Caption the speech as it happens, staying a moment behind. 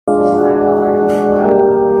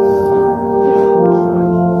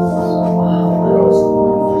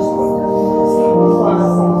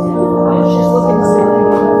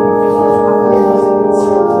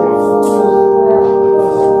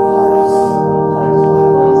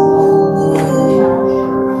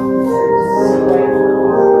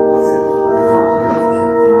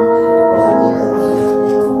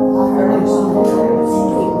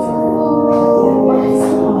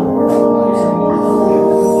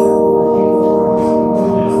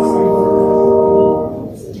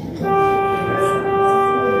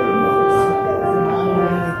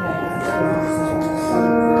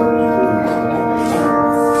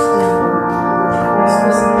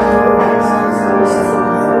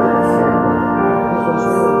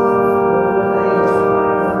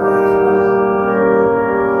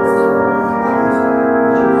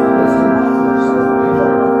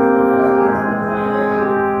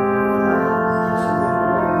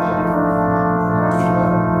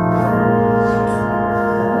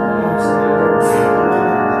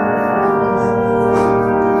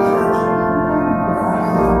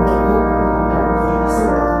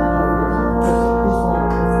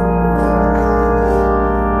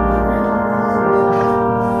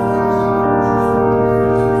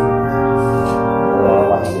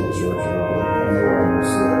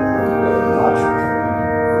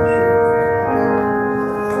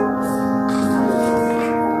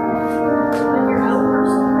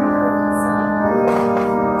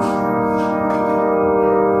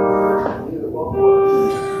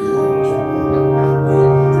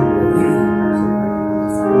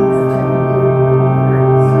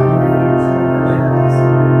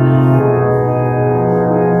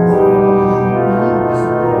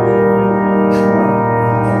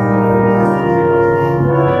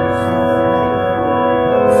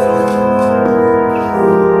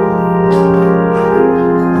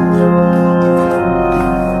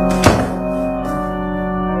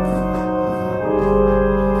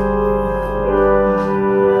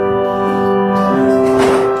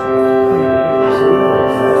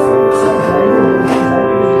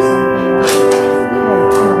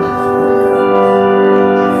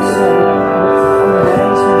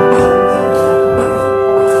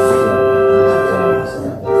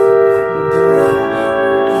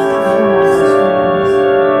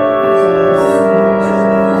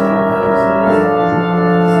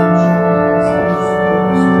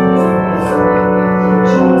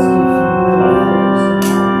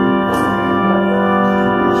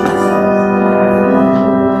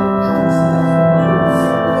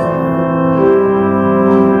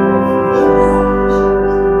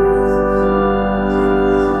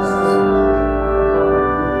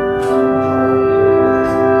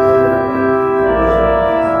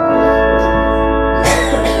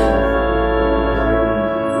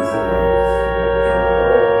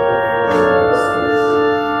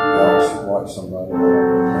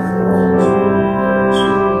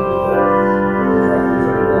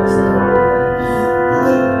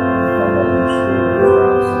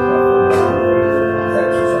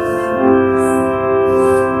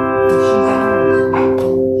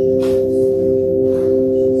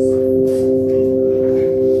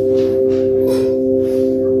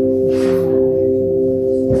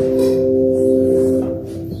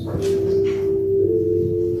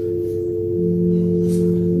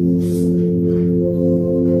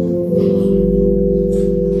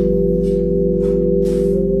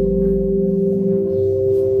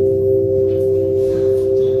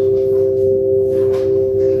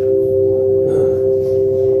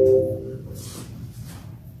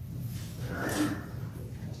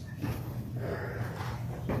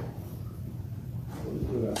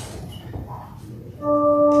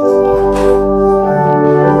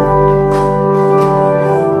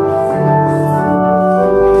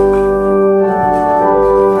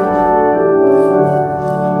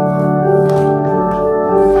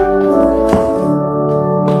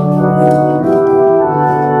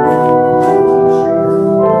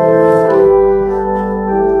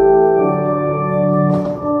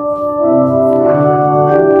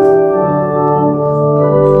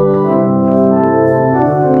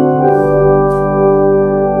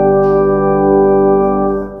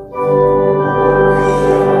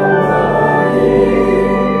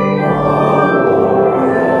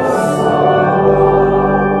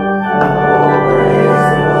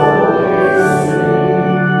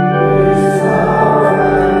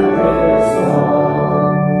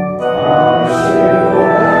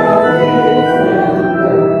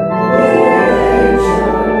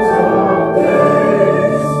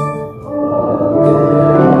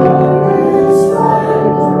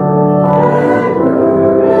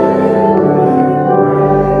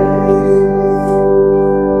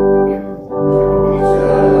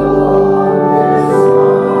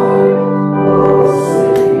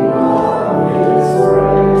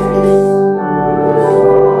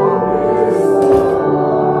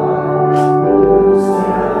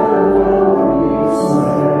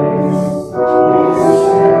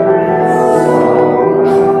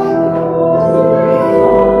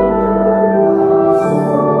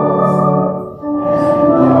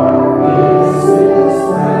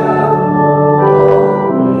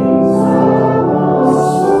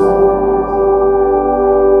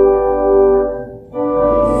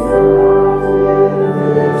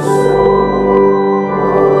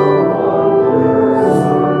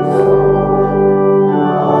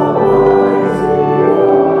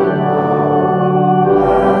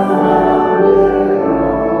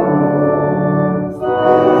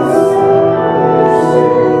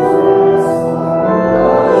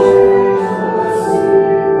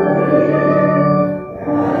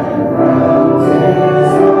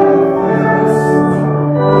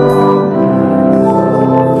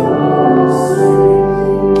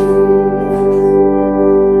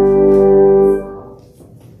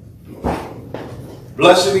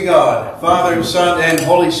Blessed be God, Father, Son, and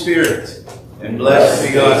Holy Spirit. And blessed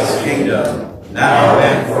be God's kingdom, now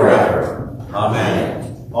and forever.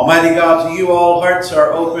 Amen. Almighty God, to you all hearts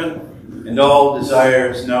are open, and all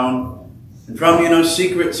desires known. And from you no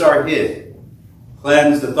secrets are hid.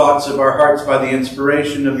 Cleanse the thoughts of our hearts by the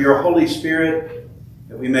inspiration of your Holy Spirit,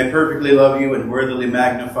 that we may perfectly love you and worthily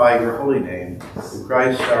magnify your holy name. Through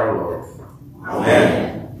Christ our Lord.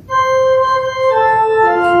 Amen.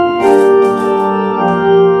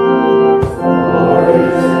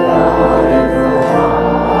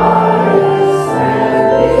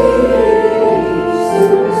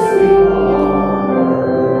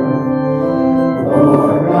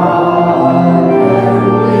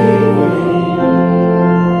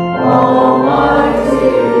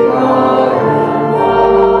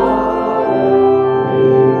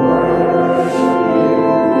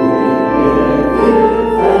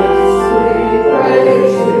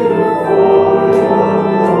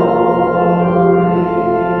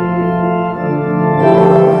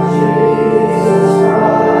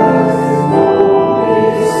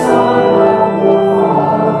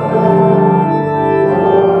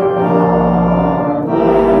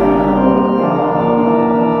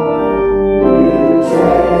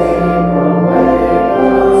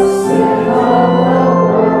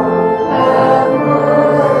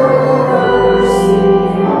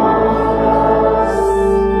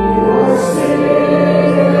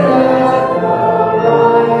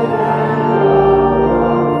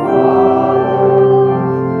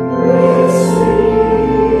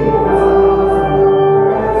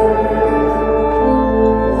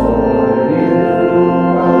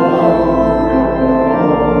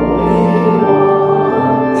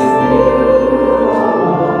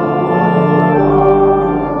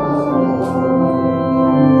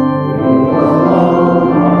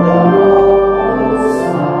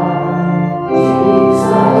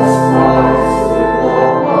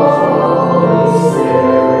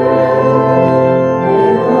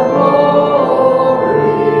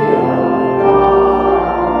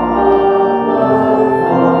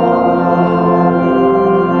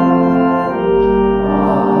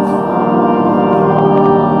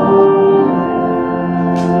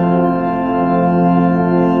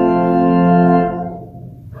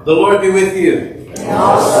 The Lord be with you. And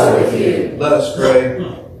also with you. Let us pray.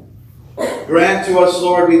 Grant to us,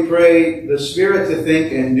 Lord, we pray, the spirit to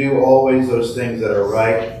think and do always those things that are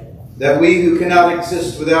right, that we who cannot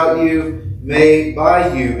exist without you may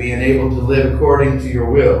by you be enabled to live according to your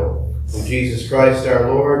will. Through Jesus Christ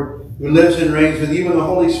our Lord, who lives and reigns with you in the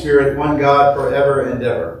Holy Spirit, one God, forever and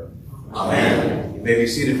ever. Amen. You may be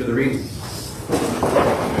seated for the reading.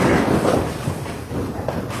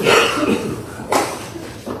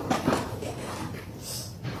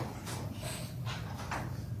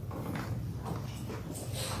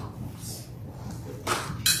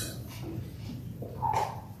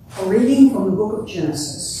 A reading from the book of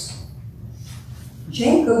Genesis.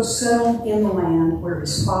 Jacob settled in the land where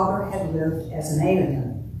his father had lived as an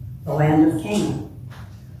alien, the land of Canaan.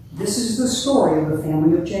 This is the story of the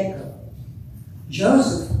family of Jacob.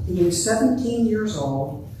 Joseph, being 17 years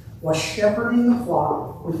old, was shepherding the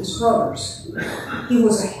flock with his brothers. He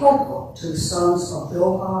was a helper to the sons of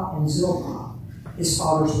Bilhah and Zilpah, his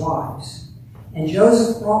father's wives. And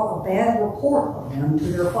Joseph brought a bad report of them to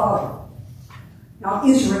their father. Now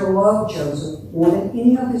Israel loved Joseph more than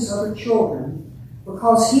any of his other children,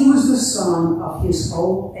 because he was the son of his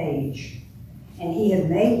old age, and he had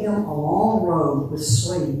made him a long robe with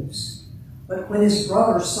sleeves. But when his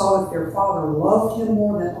brothers saw that their father loved him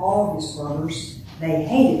more than all his brothers, they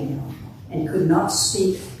hated him and could not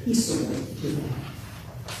speak peaceably to him.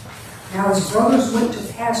 Now his brothers went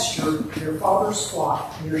to pasture their father's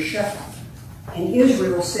flock near Shechem, and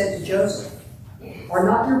Israel said to Joseph, "Are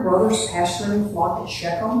not your brothers pasturing the flock at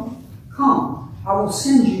Shechem? Come, I will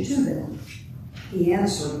send you to them." He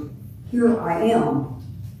answered, "Here I am."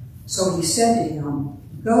 So he said to him,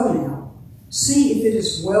 "Go now, see if it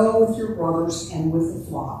is well with your brothers and with the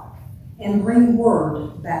flock, and bring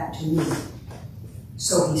word back to me."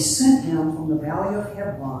 So he sent him from the valley of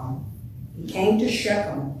Hebron. He came to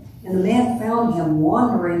Shechem, and the man found him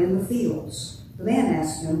wandering in the fields. The man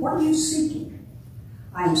asked him, "What are you seeking?"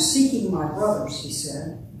 "I am seeking my brothers," he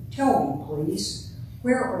said. "Tell me, please,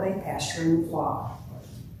 where are they pasturing the flock?"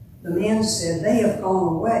 The man said, "They have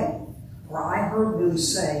gone away, for I heard them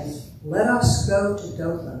say, 'Let us go to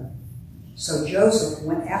Dothan.'" So Joseph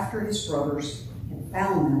went after his brothers and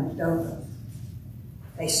found them at Dothan.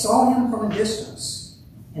 They saw him from a distance,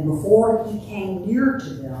 and before he came near to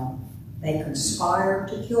them, they conspired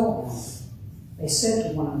to kill him. They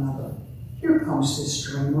said to one another, "Here comes this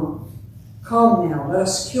dreamer." Come now, let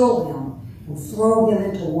us kill him and throw him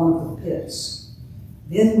into one of the pits.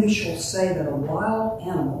 Then we shall say that a wild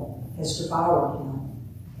animal has devoured him,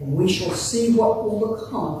 and we shall see what will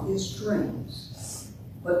become of his dreams.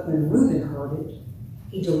 But when Reuben heard it,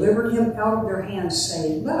 he delivered him out of their hands,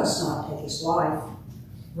 saying, Let us not take his life.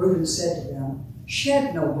 Reuben said to them,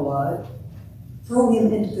 Shed no blood. Throw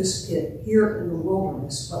him into this pit here in the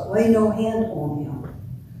wilderness, but lay no hand on him,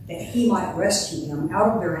 that he might rescue him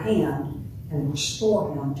out of their hand and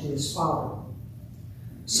restore him to his father.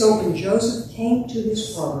 So when Joseph came to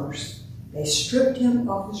his brothers, they stripped him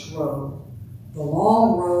of his robe, the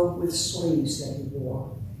long robe with sleeves that he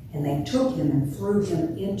wore, and they took him and threw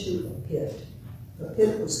him into a pit. The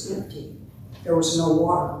pit was empty. There was no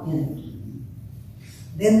water in it.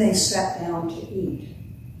 Then they sat down to eat.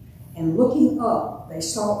 And looking up, they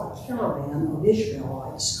saw a caravan of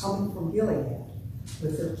Ishmaelites coming from Gilead,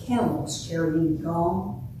 with their camels carrying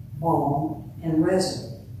gum, balm, and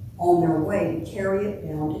resin, on their way to carry it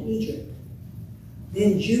down to Egypt.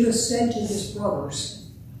 Then Judah said to his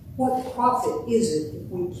brothers, What profit is it if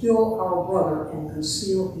we kill our brother and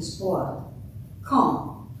conceal his blood?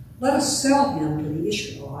 Come, let us sell him to the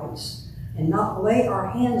Ishmaelites, and not lay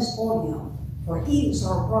our hands on him, for he is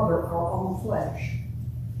our brother, our own flesh.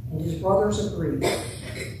 And his brothers agreed.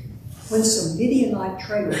 When some Midianite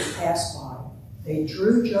traders passed by, they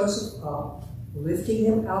drew Joseph up, lifting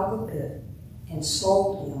him out of the pit, and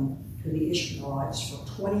sold him to the Ishmaelites for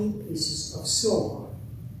 20 pieces of silver.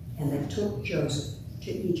 And they took Joseph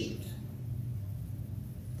to Egypt.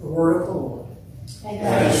 The word of the Lord.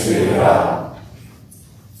 Thanks be to God.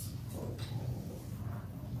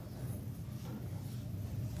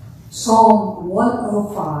 Psalm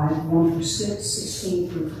 105, 1 through 6, 16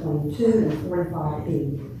 through 22, and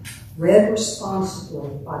 45b, read responsibly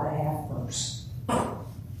by the half verse.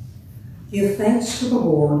 Give thanks to the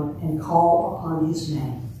Lord and call upon his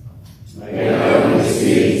name. Make known his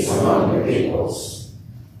deeds among the peoples.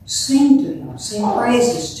 Sing to him, sing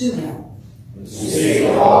praises to him. Speak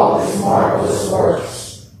of all his marvelous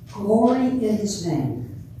works. Glory in his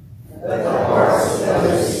name. Let the hearts of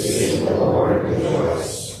those who seek the Lord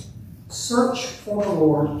rejoice. Search for the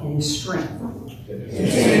Lord in his strength.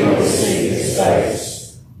 Continually seek his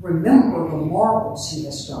face. Remember the marvels he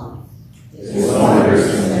has done. His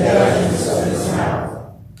wonders and the judgments of his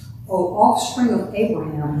mouth. O offspring of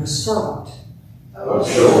Abraham, his servant. O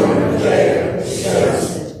children of Jacob, his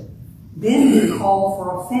chosen. Then he called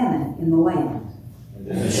for a famine in the land. And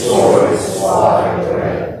destroyed his supply of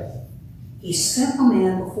bread. He sent a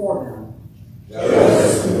man before them.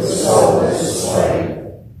 Joseph, who was sold as a slave.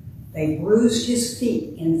 They bruised his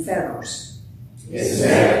feet in fetters. His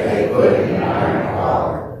neck they put in an iron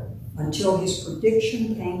collar. Until his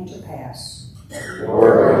prediction came to pass. The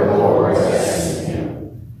word of the Lord rested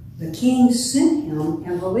him. The king sent him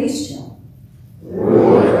and released him. The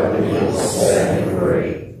ruler of the people set him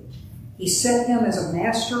free. He set him as a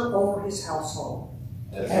master over his household.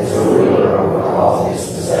 As a ruler over all his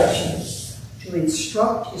possessions. To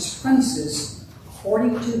instruct his princes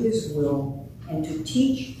according to his will, and to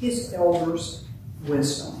teach his elders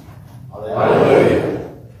wisdom. Hallelujah.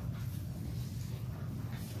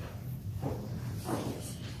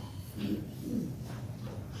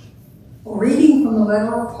 A reading from the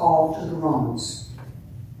letter of Paul to the Romans.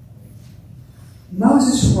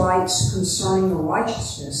 Moses writes concerning the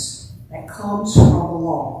righteousness that comes from the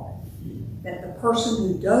law, that the person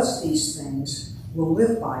who does these things will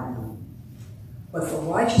live by them. But the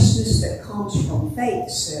righteousness that comes from faith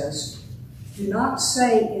says, Do not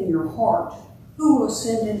say in your heart, Who will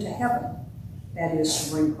ascend into heaven? That is,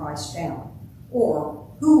 to bring Christ down.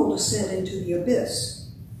 Or, Who will descend into the abyss?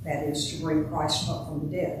 That is, to bring Christ up from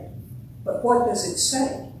the dead. But what does it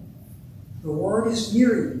say? The word is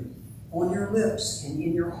near you, on your lips and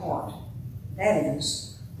in your heart. That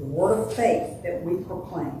is, the word of faith that we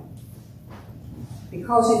proclaim.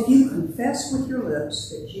 Because if you confess with your lips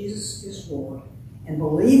that Jesus is Lord, and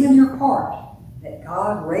believe in your heart that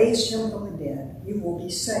God raised him from the dead, you will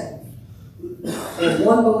be saved. For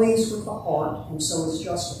one believes with the heart, and so is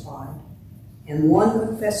justified, and one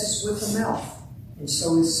confesses with the mouth, and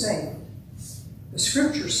so is saved. The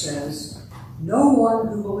scripture says, No one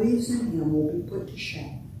who believes in him will be put to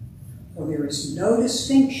shame, for there is no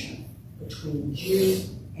distinction between Jew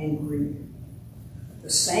and Greek. The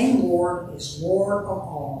same Lord is Lord of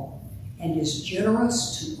all, and is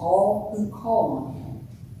generous to all who call on him.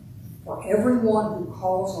 For everyone who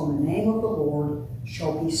calls on the name of the Lord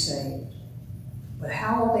shall be saved. But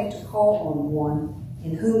how are they to call on one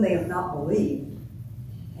in whom they have not believed?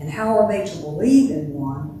 And how are they to believe in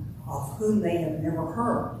one of whom they have never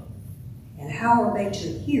heard? And how are they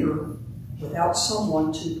to hear without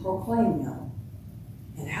someone to proclaim him.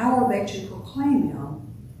 And how are they to proclaim him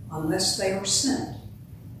unless they are sent?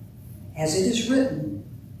 As it is written,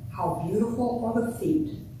 how beautiful are the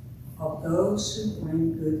feet of those who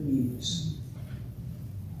bring good news.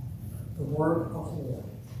 The word of the Lord.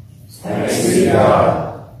 Thanks be to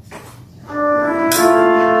God.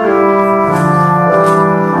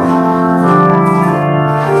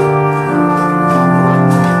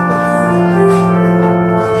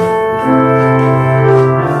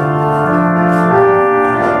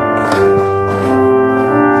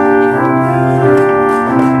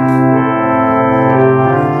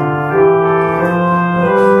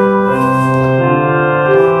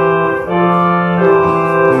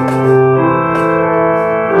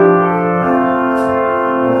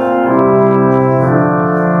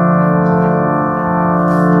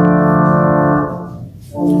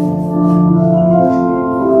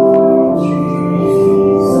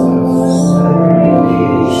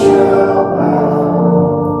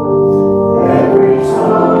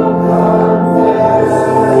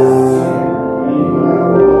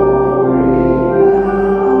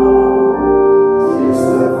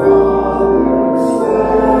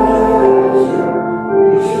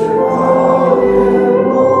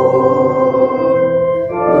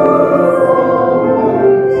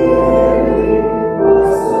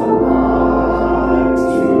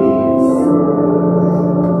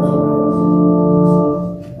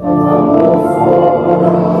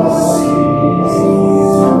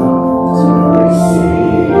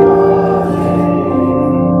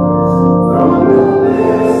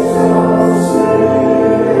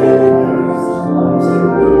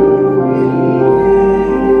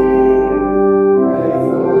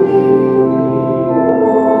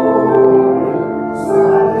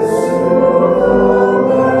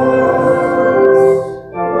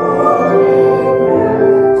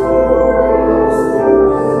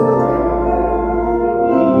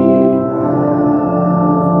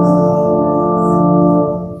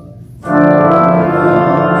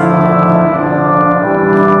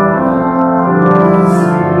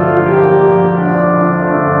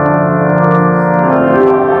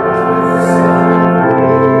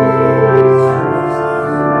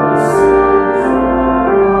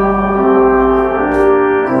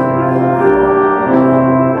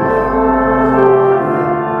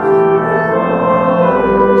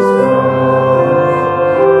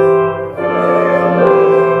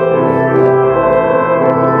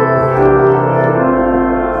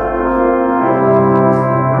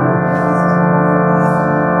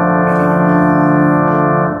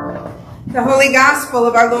 Gospel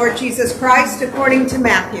of our Lord Jesus Christ according to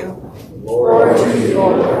Matthew. Glory to you,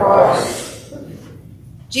 Lord Christ.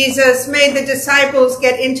 Jesus made the disciples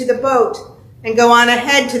get into the boat and go on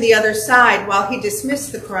ahead to the other side while he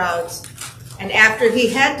dismissed the crowds. And after he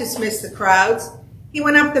had dismissed the crowds, he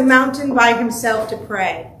went up the mountain by himself to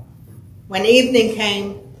pray. When evening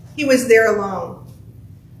came, he was there alone.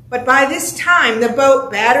 But by this time the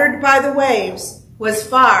boat, battered by the waves, was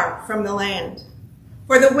far from the land,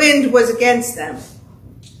 for the wind was against them.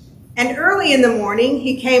 And early in the morning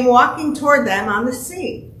he came walking toward them on the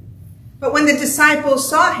sea. But when the disciples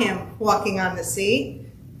saw him walking on the sea,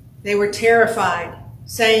 they were terrified,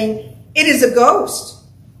 saying, "It is a ghost."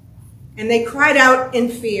 And they cried out in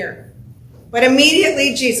fear. But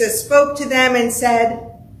immediately Jesus spoke to them and said,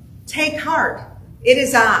 "Take heart, it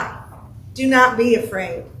is I. Do not be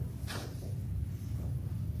afraid."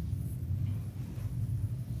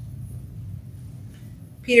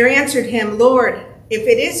 Peter answered him, "Lord, if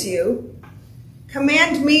it is you,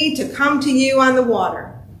 command me to come to you on the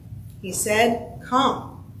water." He said,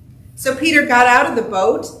 "Come." So Peter got out of the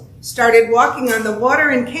boat, started walking on the water,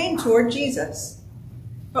 and came toward Jesus.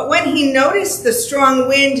 But when he noticed the strong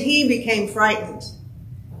wind, he became frightened.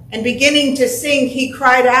 And beginning to sink, he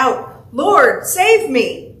cried out, "Lord, save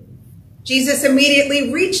me!" Jesus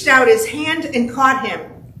immediately reached out his hand and caught him,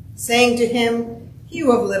 saying to him,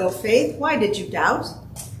 "You of little faith, why did you doubt?"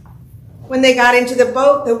 When they got into the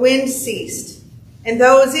boat, the wind ceased, and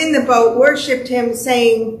those in the boat worshipped him,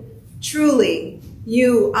 saying, "Truly,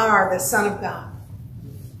 you are the Son of God."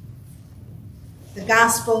 The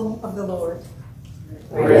Gospel of the Lord.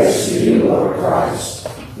 Praise to you, Lord Christ.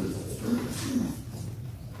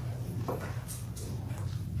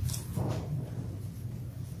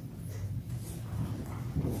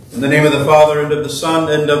 In the name of the Father, and of the Son,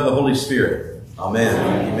 and of the Holy Spirit.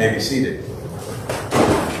 Amen. You may be seated.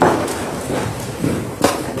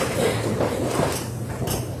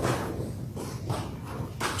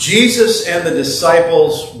 Jesus and the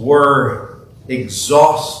disciples were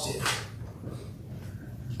exhausted.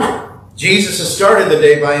 Jesus has started the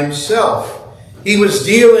day by himself. He was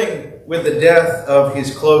dealing with the death of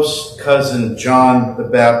his close cousin, John the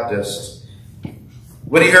Baptist.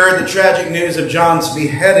 When he heard the tragic news of John's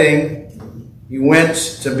beheading, he went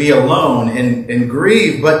to be alone and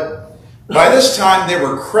grieve. But by this time, there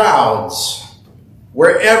were crowds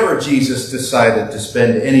wherever Jesus decided to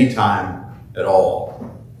spend any time at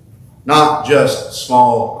all. Not just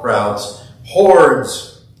small crowds,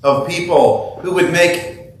 hordes of people who would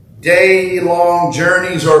make day-long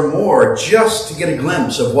journeys or more just to get a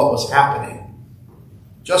glimpse of what was happening.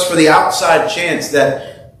 Just for the outside chance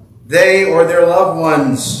that they or their loved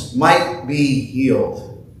ones might be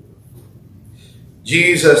healed.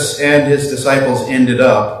 Jesus and his disciples ended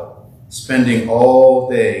up spending all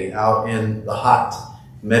day out in the hot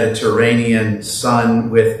Mediterranean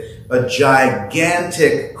sun with a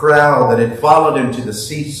gigantic crowd that had followed him to the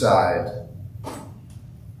seaside.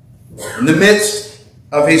 In the midst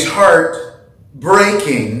of his heart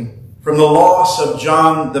breaking from the loss of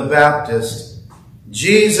John the Baptist,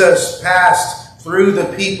 Jesus passed through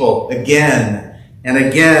the people again and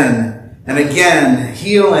again and again,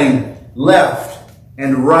 healing left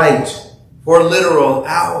and right for literal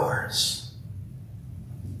hours.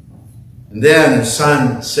 And then the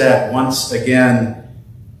sun set once again.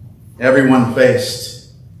 Everyone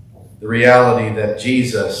faced the reality that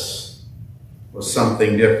Jesus was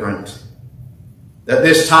something different. That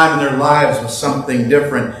this time in their lives was something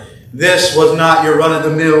different. This was not your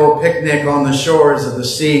run-of-the-mill picnic on the shores of the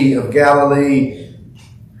Sea of Galilee.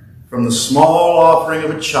 From the small offering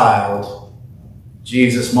of a child,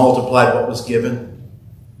 Jesus multiplied what was given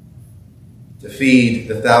to feed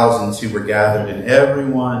the thousands who were gathered, and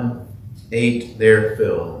everyone ate their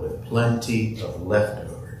fill with plenty of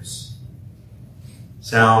leftovers.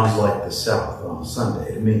 Sounds like the South on a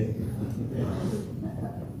Sunday to me.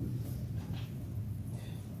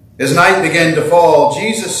 As night began to fall,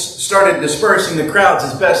 Jesus started dispersing the crowds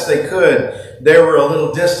as best they could. They were a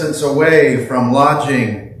little distance away from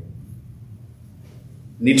lodging.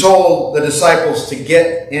 And he told the disciples to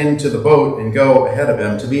get into the boat and go ahead of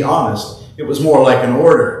him. To be honest, it was more like an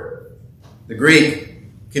order. The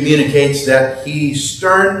Greek communicates that he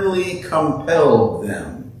sternly compelled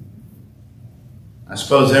them. I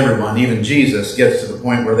suppose everyone, even Jesus, gets to the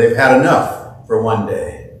point where they've had enough for one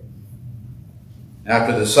day.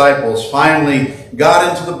 After the disciples finally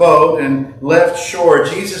got into the boat and left shore,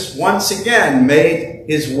 Jesus once again made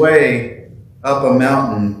his way up a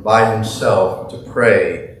mountain by himself to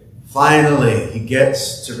pray. Finally, he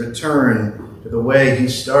gets to return to the way he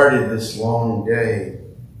started this long day,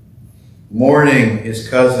 mourning his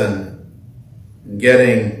cousin and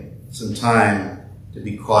getting some time to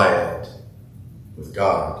be quiet with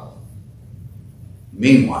God.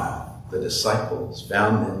 Meanwhile, the disciples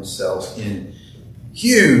found themselves in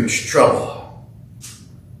huge trouble.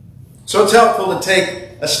 So it's helpful to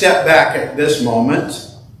take a step back at this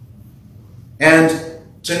moment and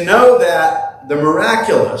to know that the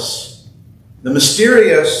miraculous, the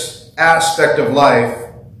mysterious aspect of life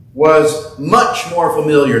was much more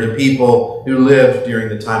familiar to people who lived during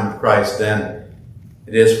the time of Christ than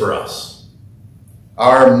it is for us.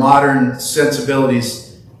 Our modern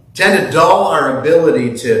sensibilities tend to dull our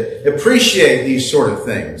ability to appreciate these sort of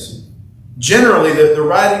things. Generally, the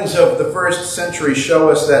writings of the first century show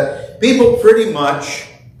us that people pretty much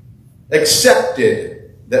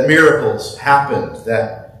accepted that miracles happened,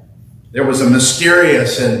 that there was a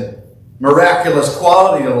mysterious and miraculous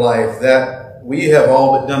quality to life that we have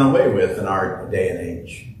all but done away with in our day and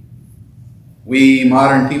age. We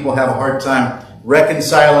modern people have a hard time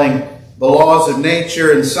reconciling the laws of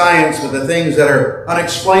nature and science with the things that are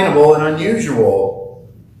unexplainable and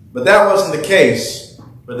unusual. But that wasn't the case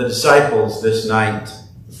for the disciples this night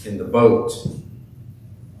in the boat.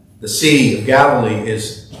 The Sea of Galilee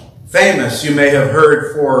is famous, you may have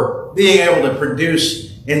heard, for being able to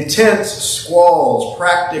produce intense squalls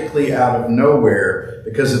practically out of nowhere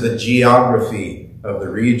because of the geography of the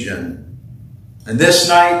region. And this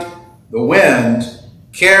night, the wind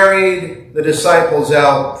carried the disciples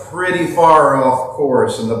out pretty far off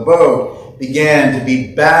course, and the boat began to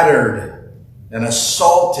be battered and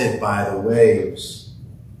assaulted by the waves.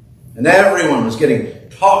 And everyone was getting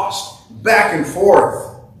tossed back and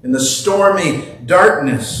forth in the stormy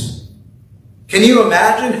darkness. Can you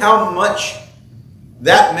imagine how much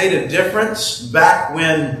that made a difference back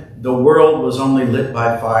when the world was only lit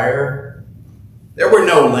by fire? There were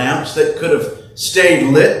no lamps that could have stayed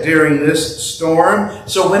lit during this storm.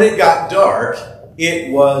 So when it got dark,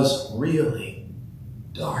 it was really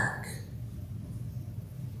dark.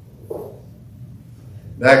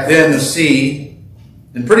 Back then, the sea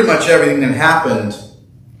and pretty much everything that happened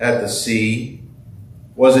at the sea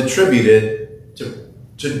was attributed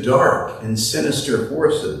to dark and sinister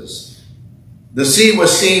forces. The sea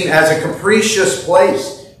was seen as a capricious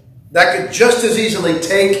place that could just as easily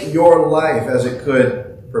take your life as it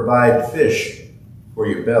could provide fish for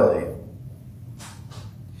your belly.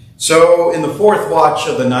 So in the fourth watch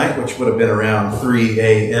of the night, which would have been around 3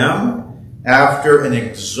 a.m., after an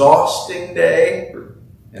exhausting day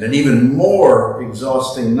and an even more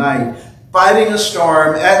exhausting night, fighting a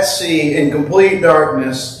storm at sea in complete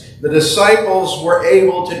darkness, the disciples were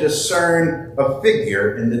able to discern a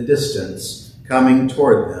figure in the distance coming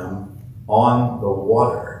toward them on the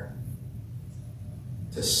water.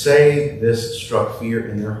 To say this struck fear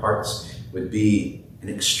in their hearts would be an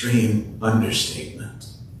extreme understatement.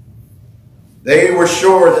 They were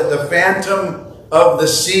sure that the phantom of the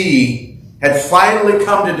sea had finally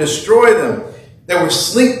come to destroy them. They were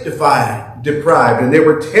sleep deprived, and they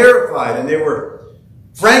were terrified, and they were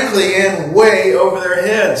frankly in way over their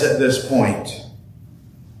heads at this point.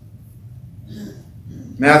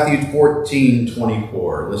 Matthew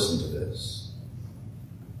 14:24. Listen to this.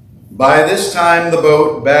 By this time the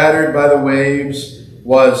boat, battered by the waves,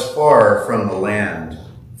 was far from the land,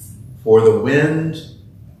 for the wind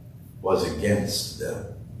was against them.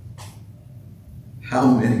 How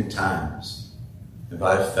many times have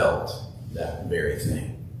I felt that very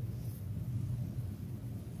thing?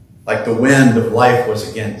 Like the wind of life was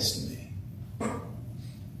against me.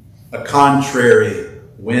 A contrary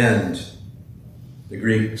wind, the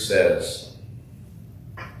Greek says.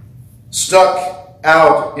 Stuck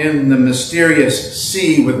out in the mysterious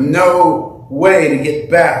sea with no way to get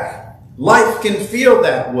back. Life can feel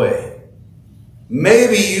that way.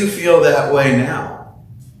 Maybe you feel that way now.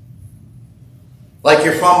 Like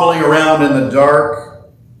you're fumbling around in the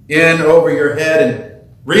dark, in over your head, and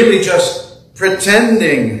really just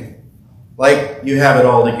pretending like you have it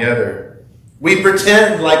all together. We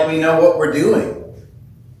pretend like we know what we're doing.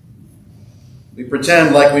 We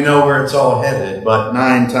pretend like we know where it's all headed, but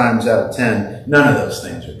 9 times out of 10, none of those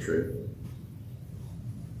things are true.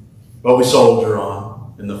 But we soldier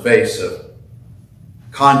on in the face of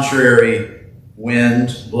contrary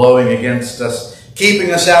wind blowing against us,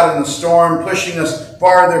 keeping us out in the storm, pushing us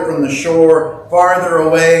farther from the shore, farther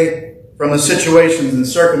away from the situations and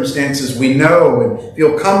circumstances we know and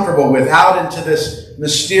feel comfortable with, out into this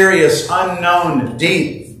mysterious, unknown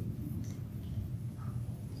deep.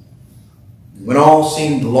 When all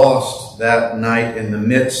seemed lost that night in the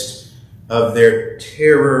midst of their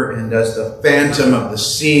terror, and as the phantom of the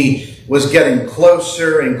sea was getting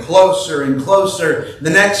closer and closer and closer,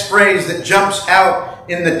 the next phrase that jumps out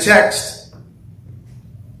in the text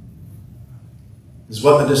is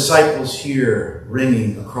what the disciples hear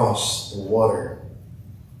ringing across the water.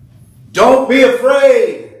 Don't be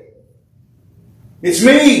afraid. It's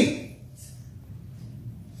me.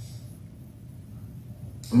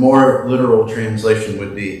 A more literal translation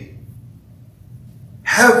would be,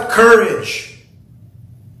 have courage.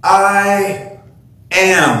 I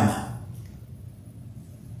am.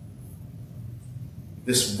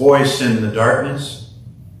 This voice in the darkness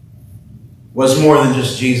was more than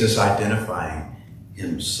just Jesus identifying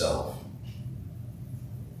himself.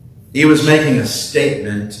 He was making a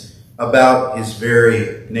statement about his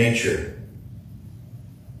very nature.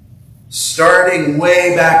 Starting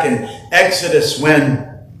way back in Exodus, when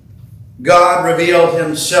God revealed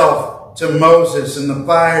himself to Moses in the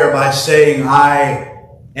fire by saying, I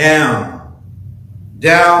am.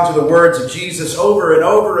 Down to the words of Jesus over and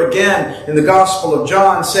over again in the Gospel of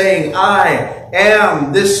John saying, I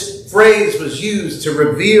am. This phrase was used to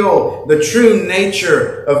reveal the true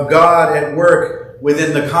nature of God at work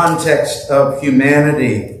within the context of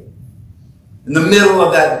humanity. In the middle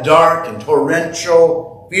of that dark and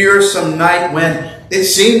torrential, fearsome night when it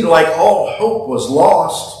seemed like all hope was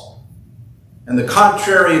lost and the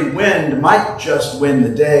contrary wind might just win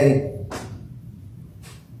the day,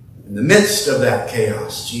 in the midst of that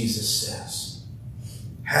chaos, Jesus says,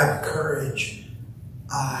 have courage.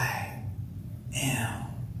 I am.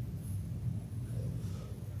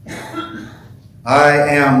 I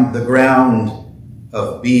am the ground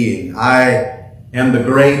of being. I am the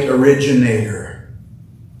great originator.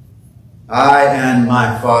 I and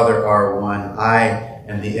my Father are one. I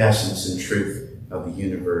am the essence and truth of the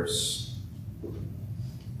universe.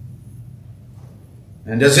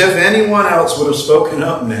 And as if anyone else would have spoken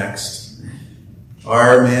up next,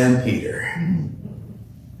 our man Peter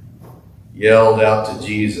yelled out to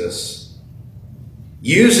Jesus,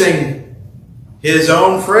 using his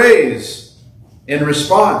own phrase in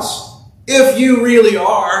response, if you really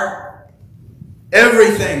are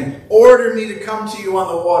everything, order me to come to you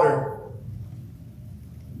on the water.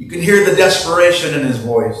 You can hear the desperation in his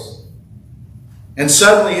voice. And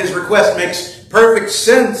suddenly his request makes perfect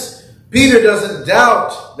sense. Peter doesn't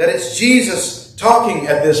doubt that it's Jesus talking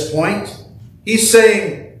at this point. He's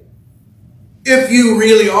saying, if you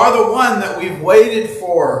really are the one that we've waited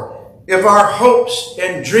for, if our hopes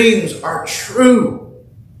and dreams are true,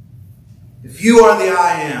 if you are the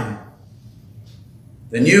I am,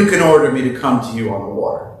 then you can order me to come to you on the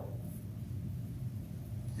water.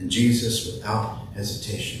 And Jesus, without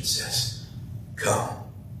hesitation, says, come.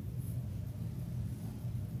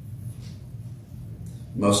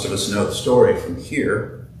 Most of us know the story from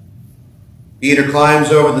here. Peter climbs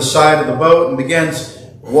over the side of the boat and begins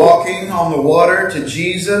walking on the water to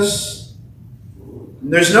Jesus.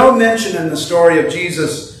 There's no mention in the story of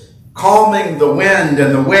Jesus calming the wind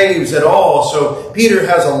and the waves at all, so Peter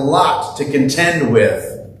has a lot to contend with.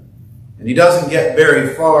 And he doesn't get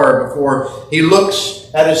very far before he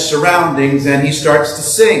looks at his surroundings and he starts to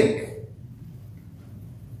sink.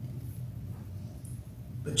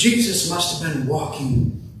 But Jesus must have been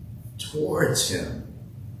walking towards him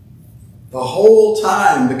the whole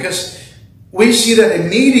time, because we see that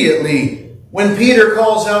immediately when Peter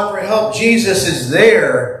calls out for help, Jesus is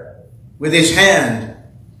there with his hand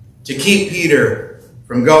to keep Peter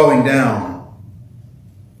from going down.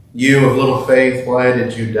 You of little faith, why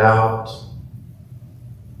did you doubt?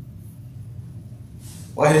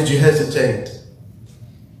 Why did you hesitate?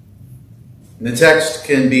 And the text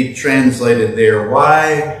can be translated there,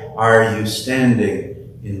 why are you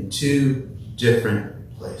standing in two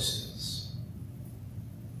different places?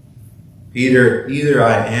 Peter, either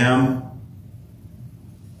I am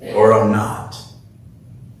or I'm not.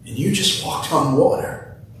 And you just walked on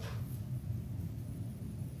water.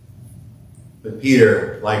 But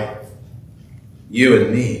Peter, like you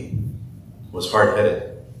and me, was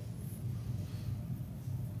hard-headed.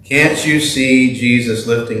 Can't you see Jesus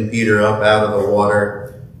lifting Peter up out of the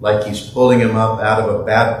water like he's pulling him up out of a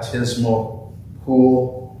baptismal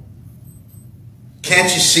pool?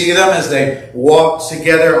 Can't you see them as they walk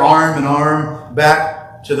together arm in arm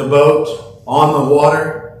back to the boat on the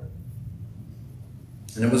water?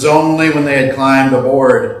 And it was only when they had climbed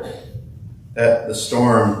aboard that the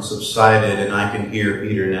storm subsided, and I can hear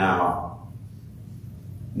Peter now.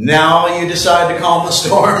 Now you decide to calm the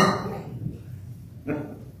storm?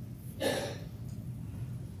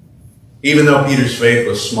 Even though Peter's faith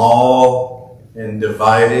was small and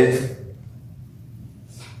divided,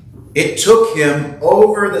 it took him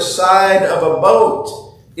over the side of a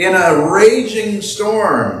boat in a raging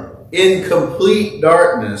storm, in complete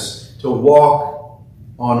darkness, to walk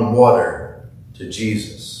on water to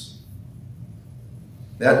Jesus.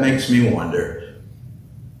 That makes me wonder,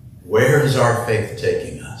 where is our faith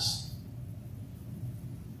taking us?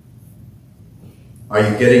 Are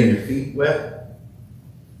you getting your feet wet?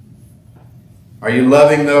 Are you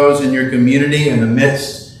loving those in your community in the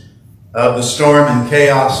midst of the storm and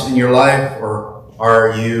chaos in your life, or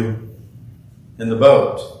are you in the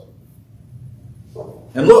boat?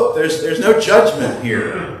 And look, there's no judgment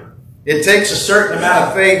here. It takes a certain amount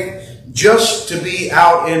of faith just to be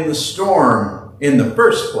out in the storm in the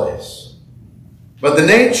first place. But the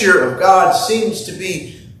nature of God seems to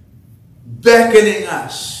be beckoning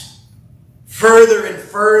us further and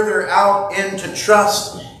further out into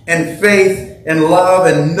trust and faith and love,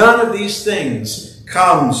 and none of these things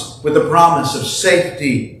comes with the promise of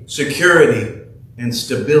safety, security, and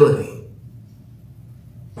stability.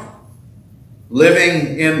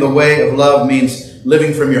 Living in the way of love means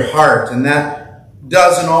living from your heart, and that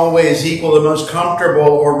doesn't always equal the most comfortable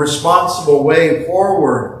or responsible way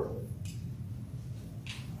forward.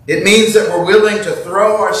 It means that we're willing to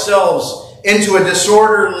throw ourselves into a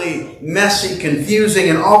disorderly, messy, confusing,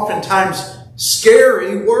 and oftentimes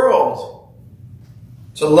scary world.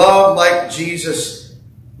 To love like Jesus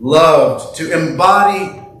loved, to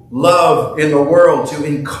embody love in the world, to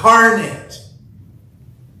incarnate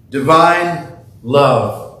divine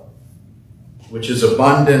love, which is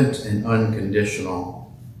abundant and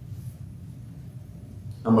unconditional.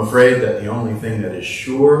 I'm afraid that the only thing that is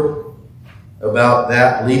sure about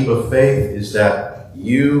that leap of faith is that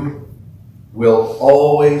you will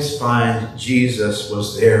always find Jesus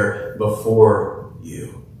was there before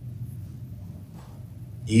you.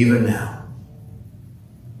 Even now,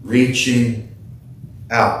 reaching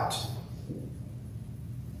out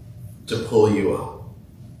to pull you up.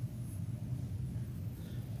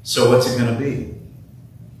 So what's it going to be?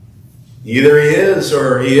 Either he is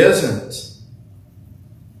or he isn't.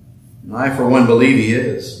 And I, for one, believe he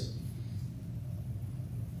is.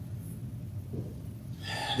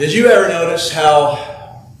 Did you ever notice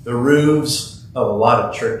how the roofs of a lot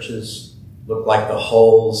of churches look like the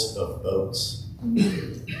hulls of boats.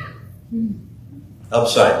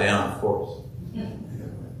 Upside down, of course.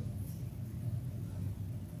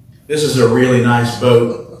 This is a really nice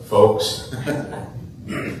boat, folks.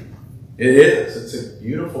 It is. It's a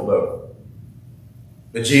beautiful boat.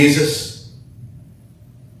 But Jesus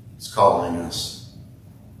is calling us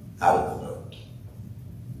out of the boat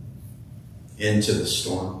into the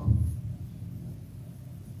storm.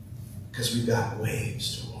 Because we've got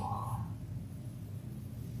waves to walk on.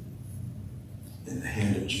 In the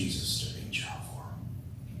hand of Jesus to reach out for.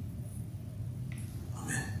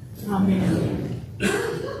 Amen. Amen.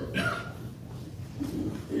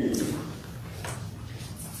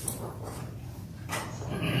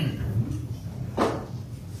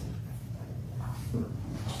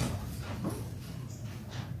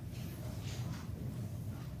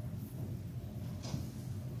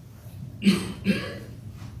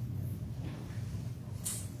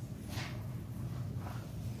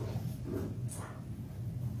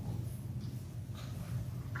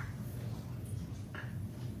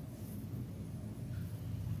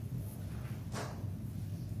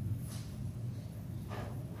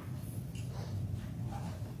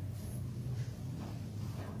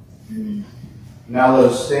 Now let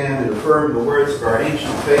us stand and affirm the words of our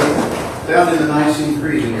ancient faith found in the Nicene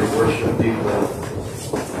Creed in your worship deeply.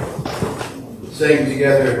 Saying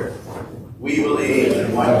together, we believe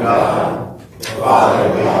in one God, the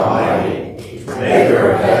Father the Almighty,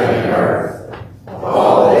 maker of heaven and earth, of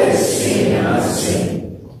all that is seen and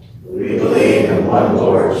unseen. We believe in one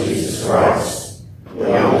Lord Jesus Christ,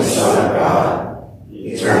 the only Son of God,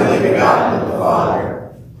 eternally begotten of the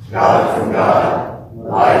Father, God from God,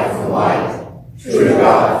 light from light, true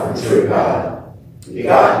God from true God,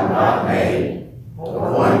 begotten, not made, of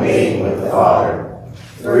one being with the Father.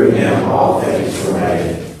 Through him all things were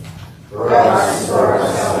made. For us and for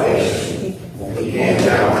our salvation, he came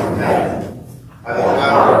down from heaven. By the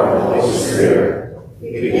power of the Holy Spirit,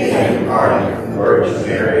 he became incarnate from the Virgin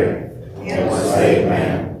Mary, and was made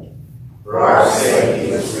man. For our sake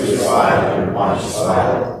he was crucified under Pontius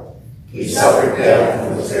Pilate. He suffered death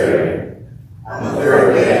and was buried. On the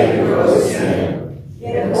third day he rose again,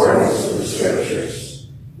 in accordance with the Scriptures.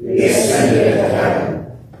 He ascended into heaven,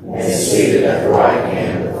 and is seated at the right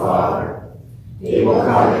hand of the Father. He will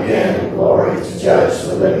come again in glory to judge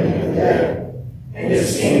the living and the dead, and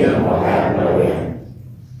his kingdom will have no end.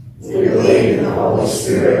 We believe in the Holy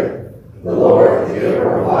Spirit, the Lord, the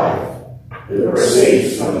giver of life, who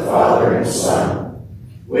proceeds from the Father and Son.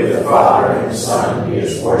 With the Father and Son he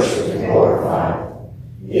is worshipped and glorified.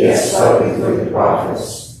 He has spoken through the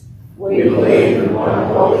prophets. We believe in one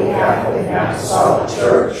holy Catholic and Apostolic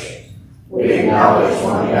Church. We acknowledge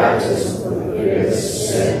one baptism for the forgiveness of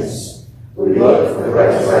sins. We look for the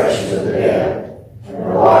resurrection of the dead and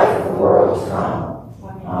the life of the world to come.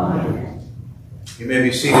 Amen. You may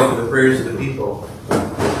be seated for the prayers of the people.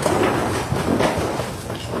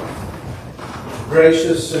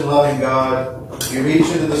 Gracious and loving God, you reach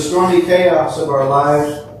into the stormy chaos of our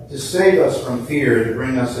lives to save us from fear, to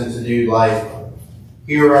bring us into new life.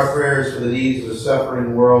 Hear our prayers for the needs of a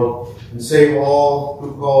suffering world, and save all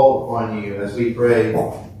who call upon you as we pray.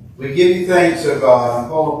 We give you thanks, O God,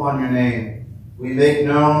 and call upon your name. We make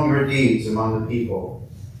known your deeds among the people.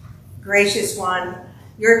 Gracious one,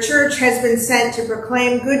 your church has been sent to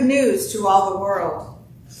proclaim good news to all the world.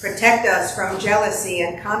 Protect us from jealousy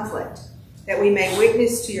and conflict, that we may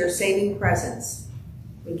witness to your saving presence.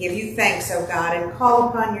 We give you thanks, O God, and call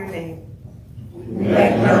upon your name. We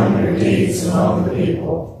make known your deeds among the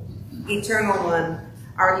people. Eternal one,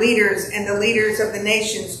 our leaders and the leaders of the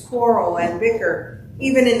nations quarrel and bicker,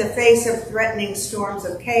 even in the face of threatening storms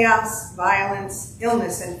of chaos, violence,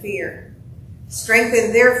 illness, and fear.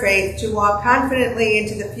 Strengthen their faith to walk confidently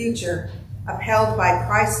into the future, upheld by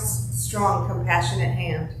Christ's strong, compassionate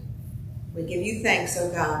hand. We give you thanks,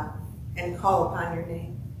 O God, and call upon your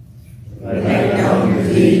name. We make known your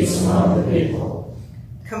deeds among the people.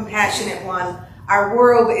 Compassionate one, our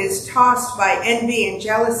world is tossed by envy and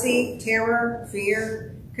jealousy, terror,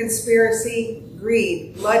 fear, conspiracy,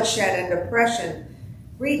 greed, bloodshed, and oppression.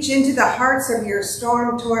 Reach into the hearts of your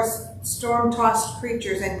storm-tossed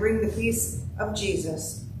creatures and bring the peace of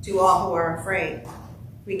Jesus to all who are afraid.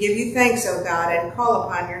 We give you thanks, O God, and call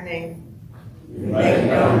upon your name. We make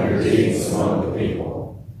known your deeds among the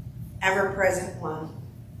people. Ever-present one,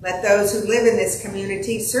 let those who live in this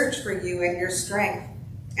community search for you and your strength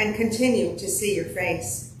and continue to see your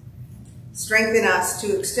face. Strengthen us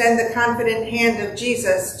to extend the confident hand of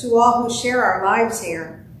Jesus to all who share our lives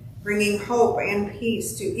here, bringing hope and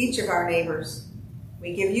peace to each of our neighbors.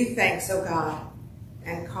 We give you thanks, O God,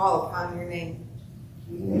 and call upon your name.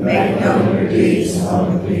 Make known your deeds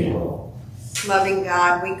among the people. Loving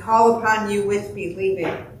God, we call upon you with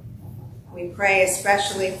believing. We pray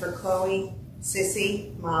especially for Chloe,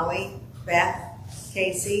 Sissy, Molly, Beth,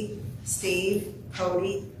 Casey, Steve,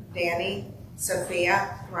 Cody, Danny,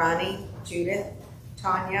 Sophia, Ronnie, Judith,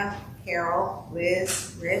 Tanya, Carol,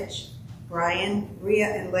 Liz, Rich, Brian, Rhea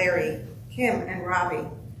and Larry, Kim and Robbie,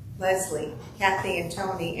 Leslie, Kathy and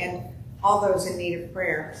Tony, and all those in need of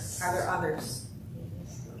prayer. Are there others?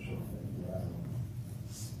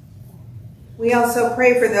 We also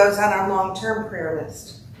pray for those on our long-term prayer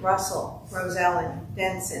list. Russell, Rosellen,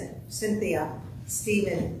 Denson, Cynthia,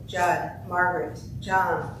 Stephen, Judd, Margaret,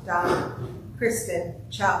 John, Donna, Kristen,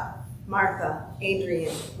 Chuck, Martha,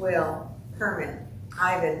 Adrian, Will, Kermit,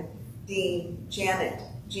 Ivan, Dean, Janet,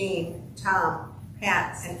 Jean, Tom,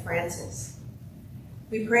 Pat, and Francis.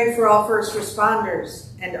 We pray for all first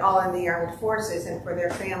responders and all in the armed forces and for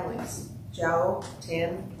their families. Joe,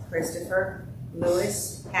 Tim, Christopher,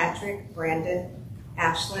 Louis, Patrick, Brandon,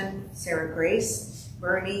 Ashlyn, Sarah Grace,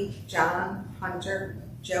 Bernie, John, Hunter,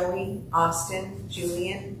 Joey, Austin,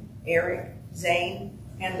 Julian, Eric, Zane,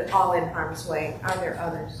 and all in harm's way. Are there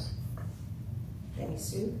others? Jenny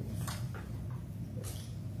Sue?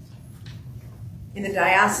 In the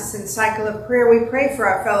diocesan cycle of prayer, we pray for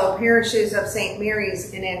our fellow parishes of St.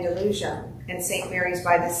 Mary's in Andalusia and St. Mary's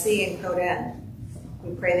by the Sea in Coden.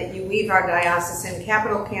 We pray that you weave our diocesan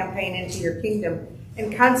capital campaign into your kingdom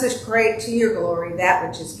and consecrate to your glory that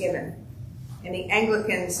which is given. In the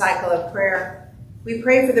Anglican cycle of prayer, we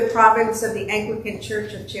pray for the province of the Anglican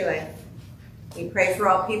Church of Chile. We pray for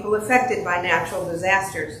all people affected by natural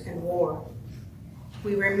disasters and war.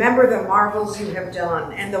 We remember the marvels you have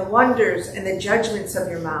done and the wonders and the judgments of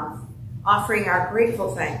your mouth, offering our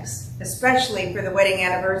grateful thanks, especially for the wedding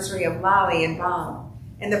anniversary of Lolly and Bob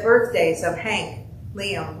and the birthdays of Hank,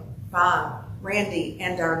 Liam, Bob, Randy,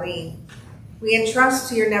 and Darlene. We entrust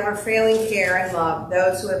to your never-failing care and love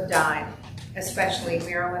those who have died, especially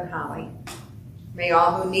Meryl and Holly. May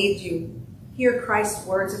all who need you hear Christ's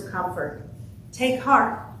words of comfort. Take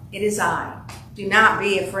heart, it is I. Do not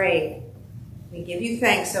be afraid. We give you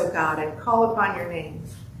thanks, O God, and call upon your name.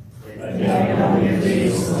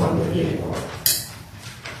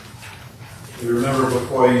 We remember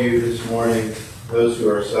before you this morning those who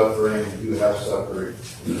are suffering and who have suffered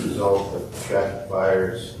as a result of tragic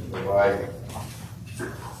fires and the like.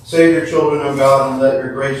 Save your children, O God, and let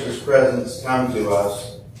your gracious presence come to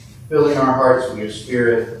us, filling our hearts with your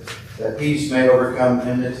Spirit, that peace may overcome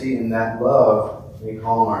enmity and that love may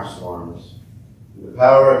calm our storms. Through the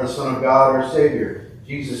power of the Son of God, our Savior,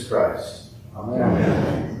 Jesus Christ. Amen.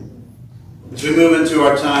 Amen. As we move into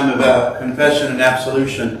our time of confession and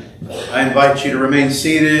absolution, I invite you to remain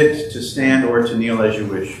seated, to stand, or to kneel as you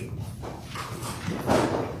wish.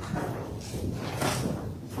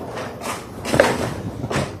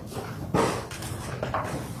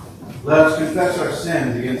 Let us confess our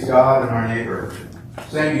sins against God and our neighbor.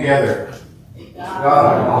 Saying together,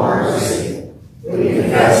 God, in all mercy, we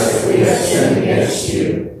confess that we have sinned against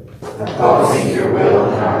you, opposing your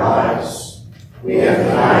will in our lives. We have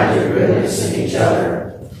denied your goodness in each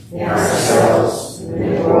other, in ourselves, and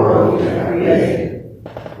in the world you have created.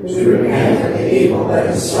 We repent of the evil that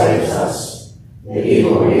enslaves us, the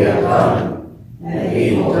evil we have done, and the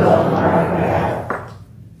evil done on our behalf.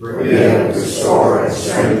 Forgive, restore, and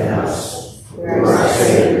strengthen us through our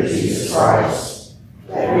Savior Jesus Christ,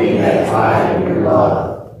 that we may abide in your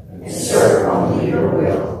love and serve only your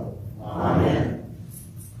will. Amen.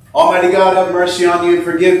 Almighty God, have mercy on you and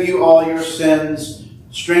forgive you all your sins.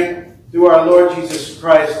 Strength through our Lord Jesus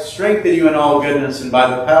Christ, strengthen you in all goodness, and by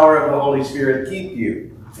the power of the Holy Spirit, keep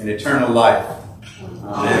you in eternal life.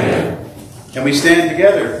 Amen. Can we stand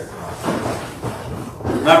together?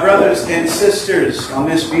 My brothers and sisters, on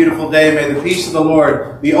this beautiful day, may the peace of the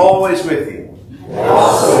Lord be always with you. And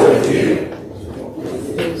also with you.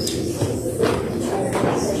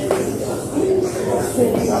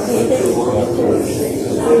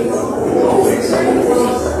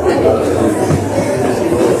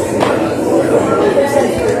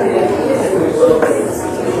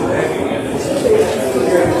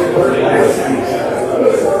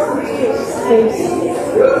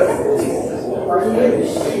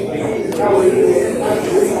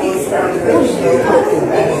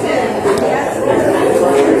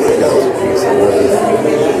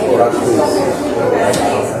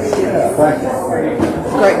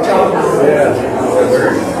 Great job.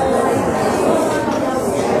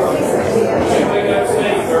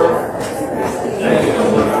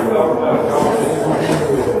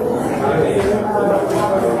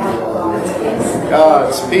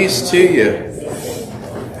 God's peace to you.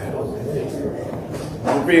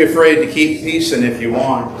 be afraid to keep peacing if you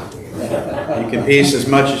want. You can peace as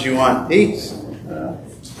much as you want peace.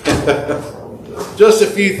 Just a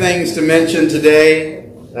few things to mention today.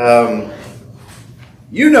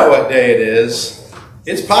 You know what day it is.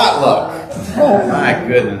 It's potluck. My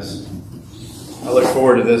goodness. I look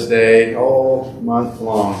forward to this day all month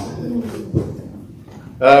long.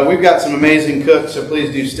 We've got some amazing cooks, so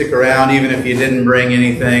please do stick around. Even if you didn't bring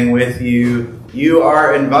anything with you, you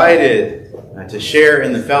are invited to share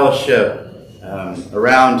in the fellowship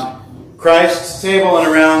around Christ's table and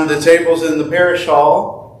around the tables in the parish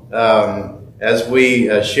hall as we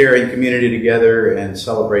share in community together and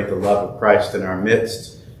celebrate the love of Christ in our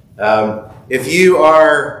midst. If you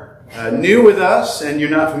are new with us and you're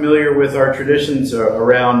not familiar with our traditions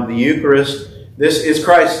around the Eucharist, this is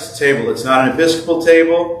Christ's table. It's not an Episcopal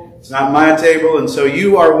table. It's not my table. And so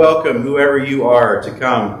you are welcome, whoever you are, to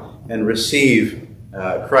come and receive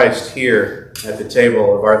Christ here at the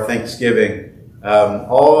table of our Thanksgiving.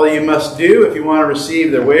 All you must do if you want to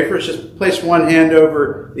receive the wafers, just place one hand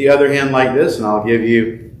over the other hand like this, and I'll give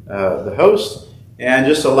you the host. And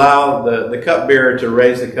just allow the cupbearer to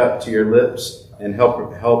raise the cup to your lips and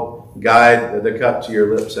help guide the cup to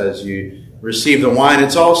your lips as you receive the wine.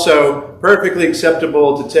 It's also perfectly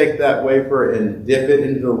acceptable to take that wafer and dip it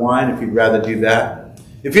into the wine if you'd rather do that.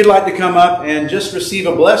 If you'd like to come up and just receive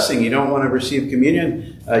a blessing, you don't want to receive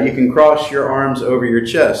communion, you can cross your arms over your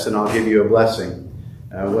chest and I'll give you a blessing.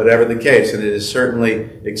 Whatever the case, and it is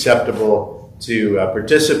certainly acceptable to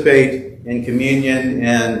participate in communion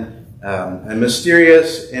in a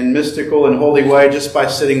mysterious and mystical and holy way just by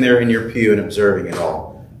sitting there in your pew and observing it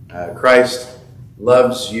all. Christ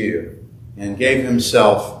loves you and gave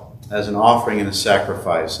himself as an offering and a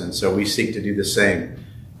sacrifice. And so we seek to do the same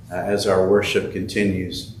as our worship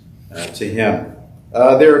continues to him.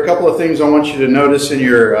 There are a couple of things I want you to notice in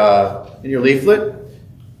your leaflet.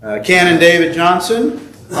 Canon David Johnson,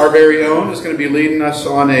 our very own, is going to be leading us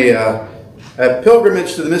on a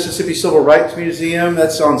pilgrimage to the Mississippi Civil Rights Museum.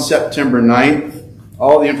 That's on September 9th.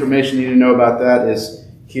 All the information you need to know about that is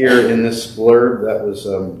here in this blurb that was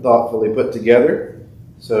thoughtfully put together.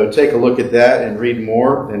 So take a look at that and read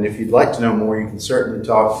more. And if you'd like to know more, you can certainly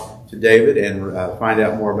talk to David and find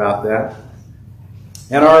out more about that.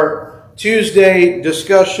 And our Tuesday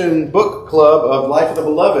discussion book club of Life of the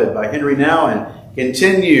Beloved by Henry Nouwen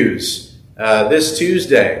continues this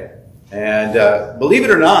Tuesday. And believe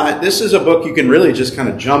it or not, this is a book you can really just kind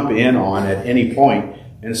of jump in on at any point.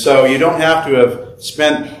 And so you don't have to have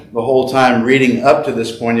spent the whole time reading up to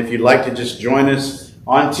this point. If you'd like to just join us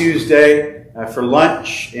on Tuesday for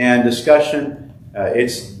lunch and discussion,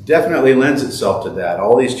 it definitely lends itself to that.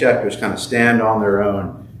 All these chapters kind of stand on their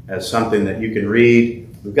own as something that you can read.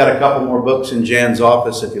 We've got a couple more books in Jan's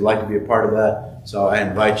office if you'd like to be a part of that. So I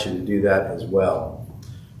invite you to do that as well.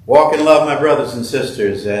 Walk in love, my brothers and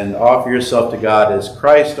sisters, and offer yourself to God as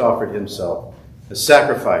Christ offered himself, a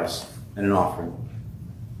sacrifice and an offering.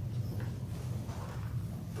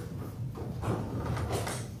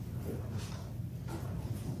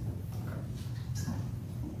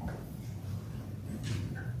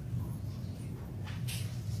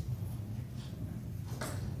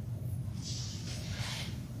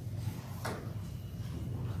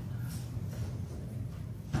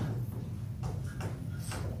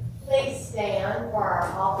 Please stand for our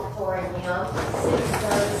offertory hymn,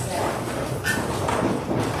 637.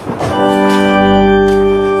 Thank you.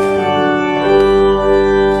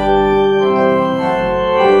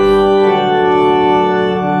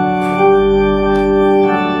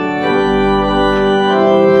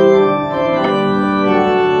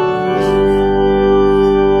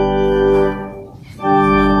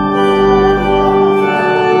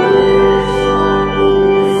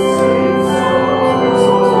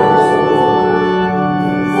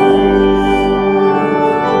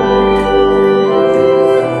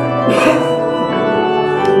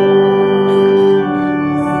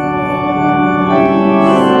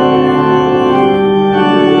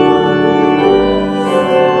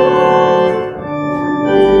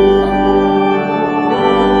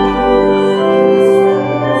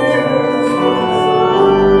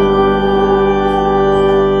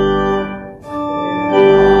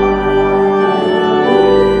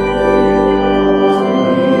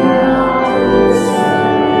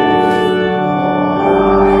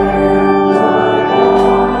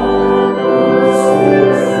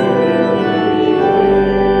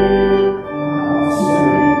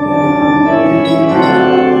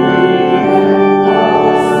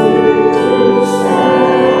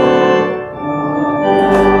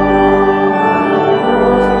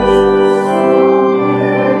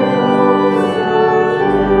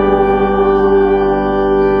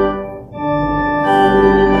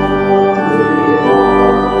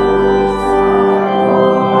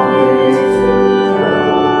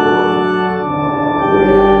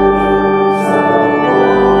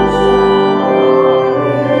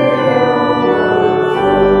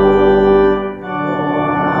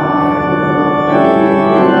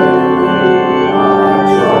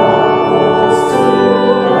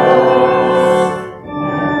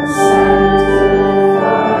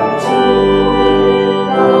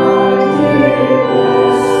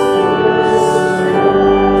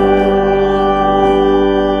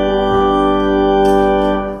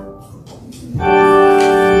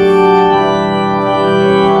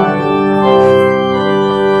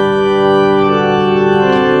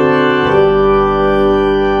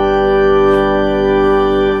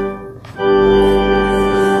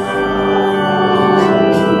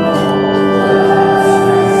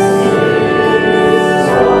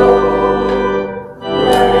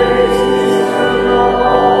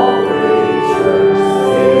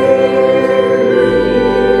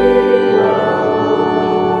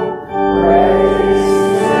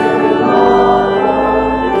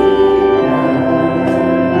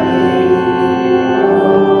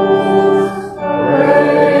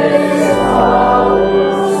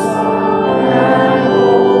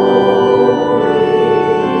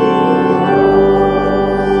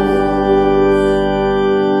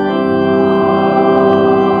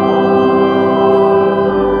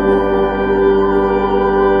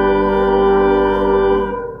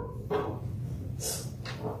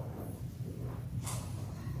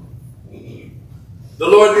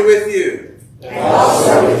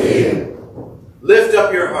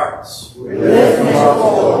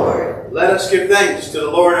 us give thanks to the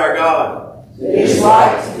Lord our God. It is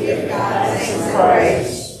right to give God thanks and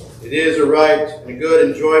praise. It is a right and a good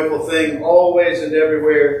and joyful thing, always and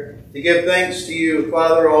everywhere, to give thanks to you,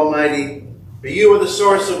 Father Almighty, for you are the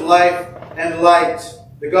source of life and light,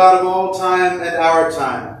 the God of all time and our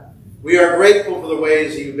time. We are grateful for the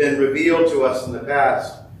ways that you've been revealed to us in the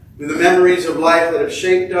past, through the memories of life that have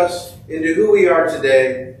shaped us into who we are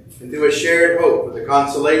today, and through a shared hope for the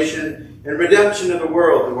consolation and redemption of the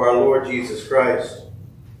world through our Lord Jesus Christ.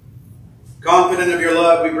 Confident of your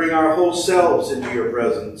love, we bring our whole selves into your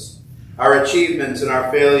presence, our achievements and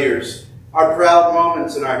our failures, our proud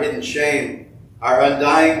moments and our hidden shame, our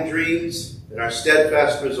undying dreams and our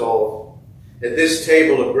steadfast resolve. At this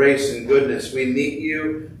table of grace and goodness, we meet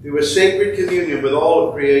you through a sacred communion with all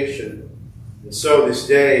of creation. And so this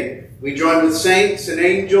day, we join with saints and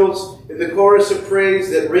angels in the chorus of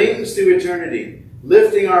praise that rings through eternity,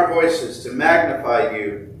 lifting our voices to magnify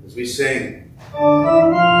you as we sing.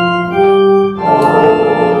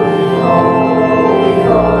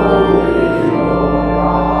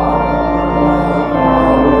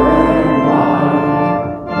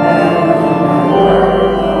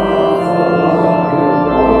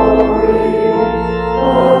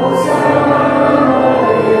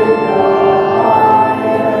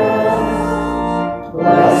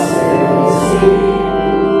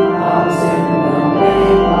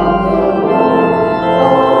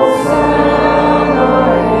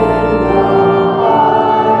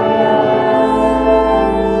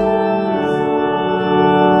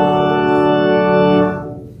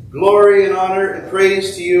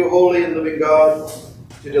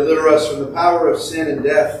 Of sin and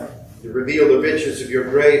death, to reveal the riches of your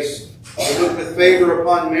grace, to look with favor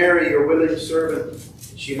upon Mary, your willing servant,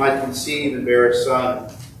 that she might conceive and bear a son,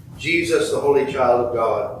 Jesus, the Holy Child of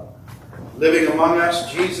God. Living among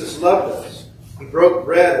us, Jesus loved us. He broke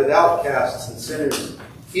bread with outcasts and sinners,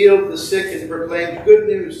 healed the sick, and proclaimed good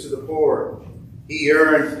news to the poor. He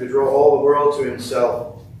yearned to draw all the world to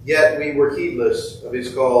himself, yet we were heedless of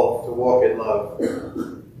his call to walk in love.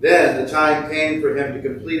 Then the time came for him to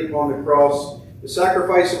complete upon the cross the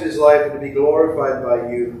sacrifice of his life and to be glorified by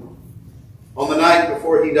you. On the night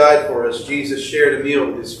before he died for us, Jesus shared a meal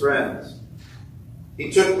with his friends. He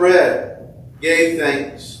took bread, gave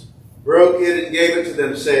thanks, broke it, and gave it to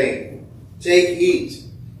them, saying, "Take, eat.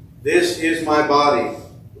 This is my body,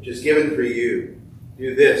 which is given for you.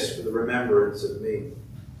 Do this for the remembrance of me."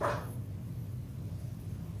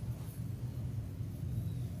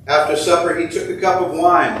 After supper, he took a cup of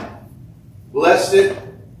wine, blessed it,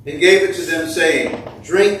 and gave it to them, saying,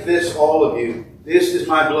 "Drink this, all of you. This is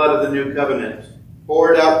my blood of the new covenant,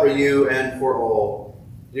 poured out for you and for all.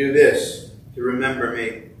 Do this to remember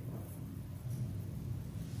me."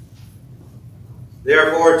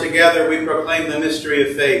 Therefore, together we proclaim the mystery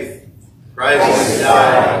of faith. Christ has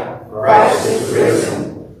died. Christ is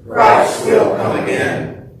risen. Christ will come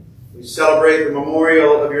again. We celebrate the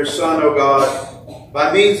memorial of your Son, O God.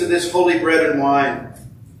 By means of this holy bread and wine,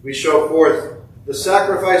 we show forth the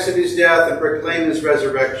sacrifice of his death and proclaim his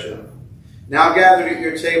resurrection. Now gathered at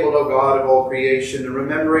your table, O God of all creation, and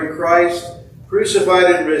remembering Christ, crucified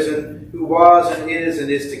and risen, who was and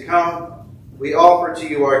is to come, we offer to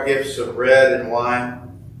you our gifts of bread and wine,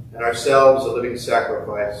 and ourselves a living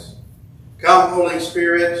sacrifice. Come, Holy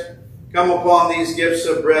Spirit, come upon these gifts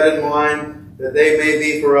of bread and wine, that they may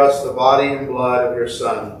be for us the body and blood of your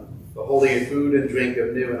Son, the holy food and drink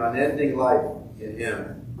of new and unending life in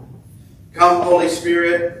him. Come, Holy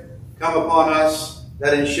Spirit, come upon us,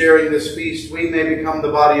 that in sharing this feast we may become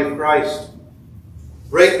the body of Christ.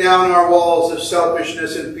 Break down our walls of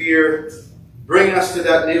selfishness and fear. Bring us to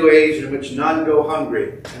that new age in which none go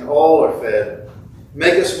hungry and all are fed.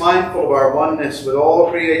 Make us mindful of our oneness with all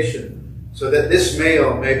creation, so that this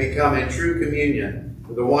meal may become a true communion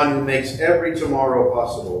with the one who makes every tomorrow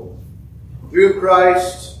possible. Through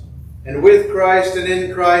Christ, and with Christ, and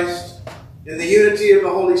in Christ, in the unity of the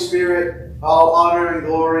Holy Spirit, all honor and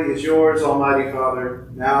glory is yours, Almighty Father,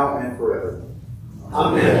 now and forever.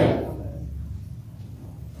 Amen.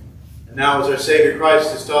 And now, as our Savior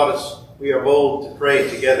Christ has taught us, we are bold to pray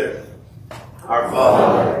together. Our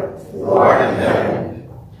Father, who art in heaven,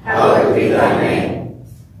 hallowed be thy name.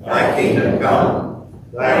 Thy kingdom come,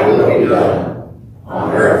 thy will be done,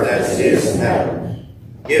 on earth as it is in heaven.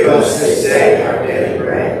 Give us this day our daily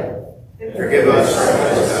bread, and forgive us our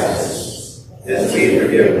trespasses, as we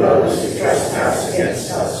forgive those who trespass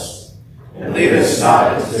against us. And lead us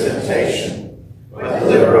not into temptation, but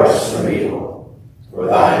deliver us from evil. For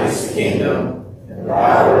thine is the kingdom, and the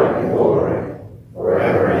power, and glory,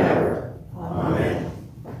 forever and ever. Amen.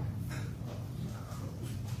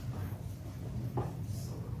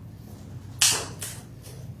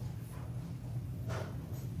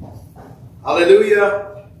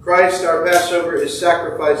 Hallelujah! Christ our Passover is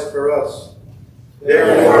sacrificed for us.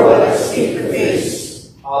 Therefore let us keep the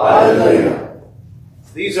feast. Hallelujah.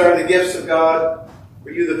 These are the gifts of God for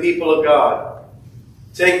you, the people of God.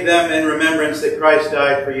 Take them in remembrance that Christ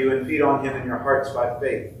died for you, and feed on him in your hearts by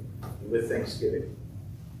faith and with thanksgiving.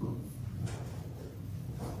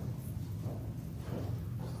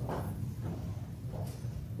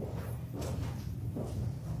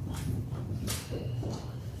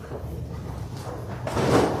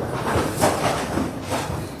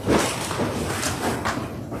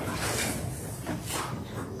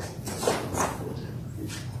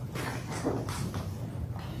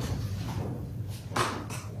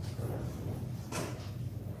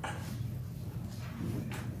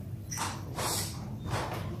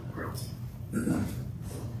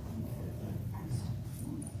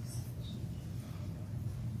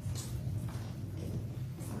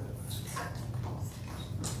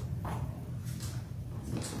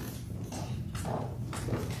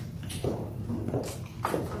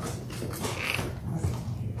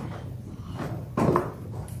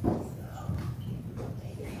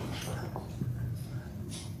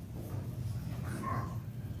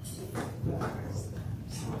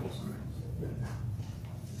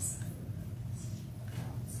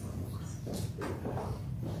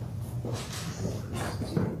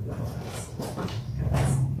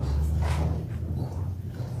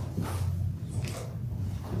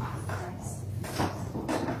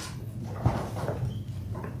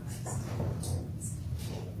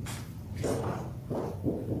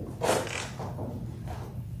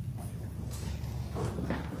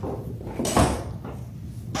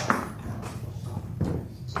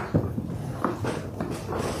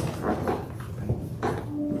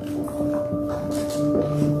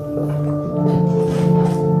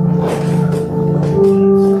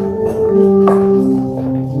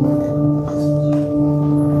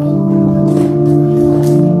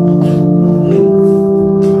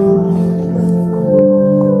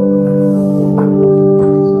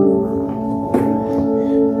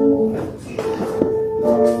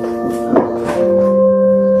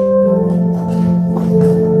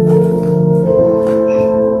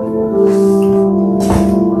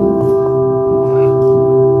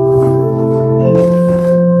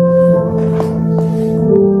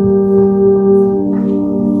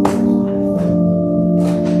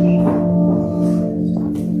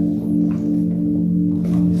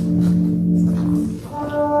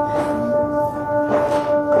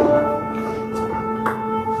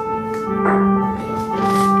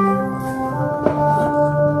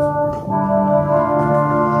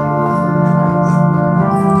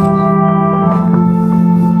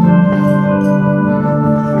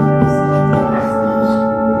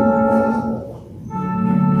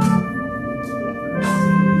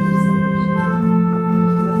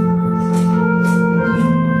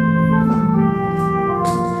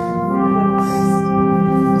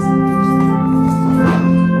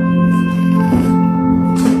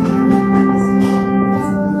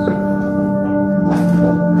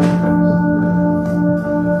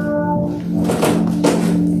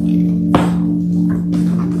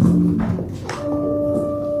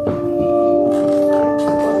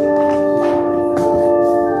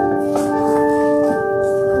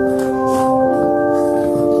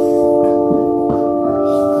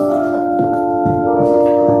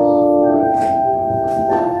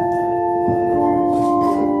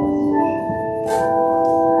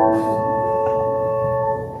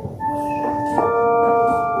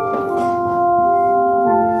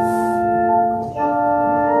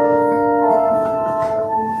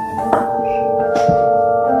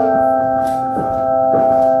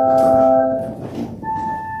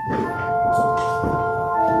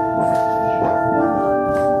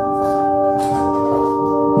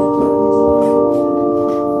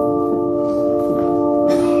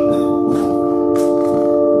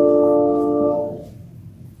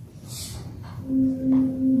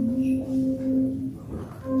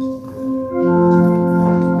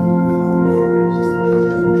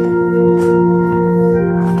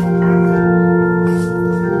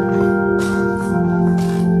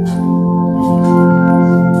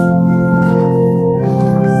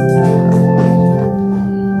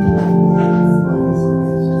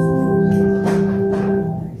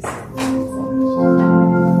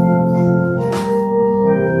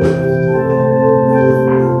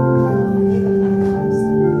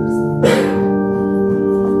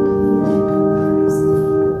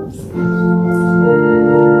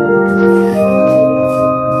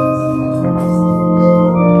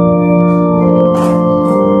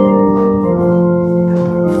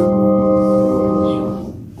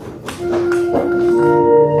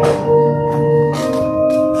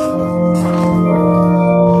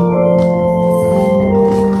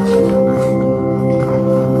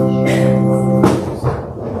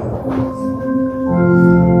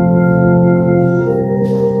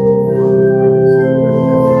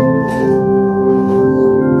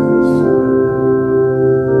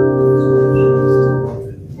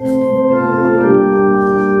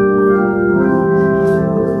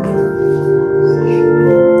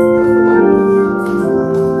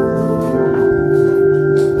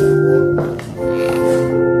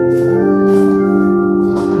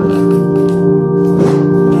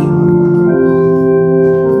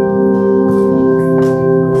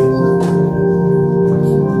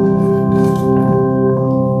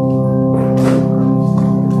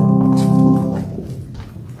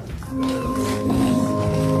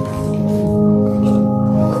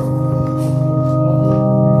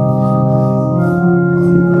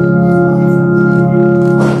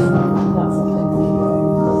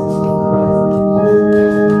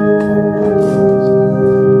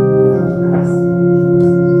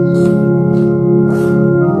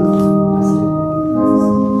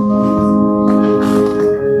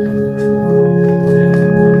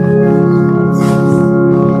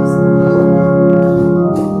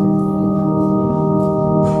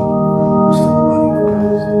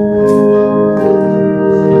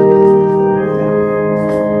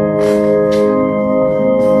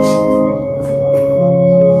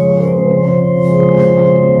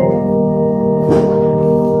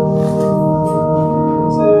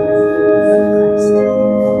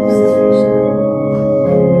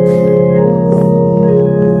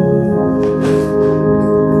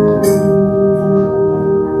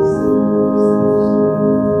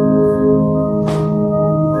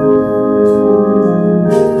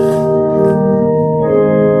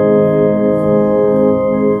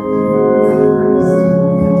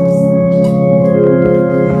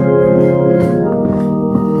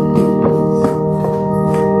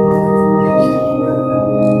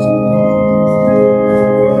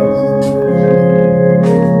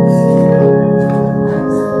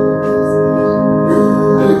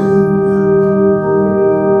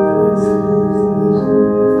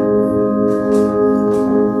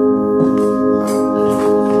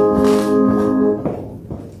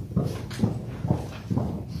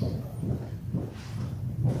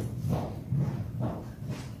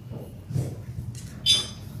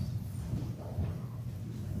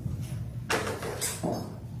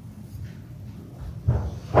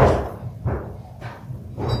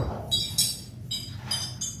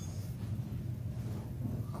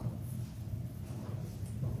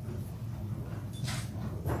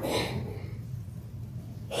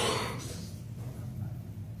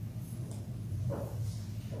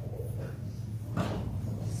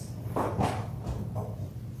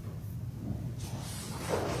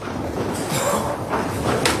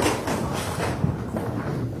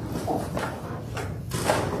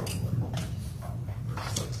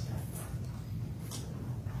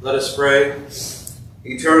 Let us pray.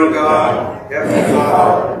 Eternal God, Heavenly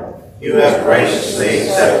Father, you have graciously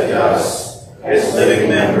accepted us as living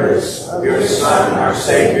members of your Son, our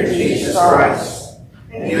Savior, Jesus Christ,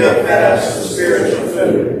 and you have fed us with spiritual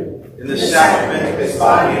food in the sacrament of his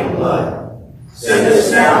body and blood. Send us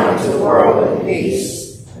now into the world in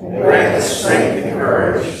peace, and grant us strength and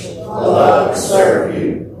courage to love and serve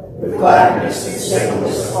you with gladness and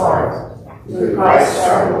singleness of heart, through Christ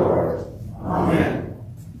our Lord. Amen.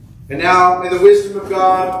 And now may the wisdom of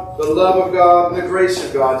God, the love of God, and the grace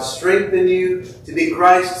of God strengthen you to be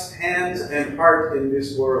Christ's hands and heart in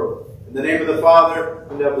this world. In the name of the Father,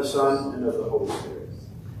 and of the Son, and of the Holy Spirit.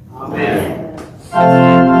 Amen.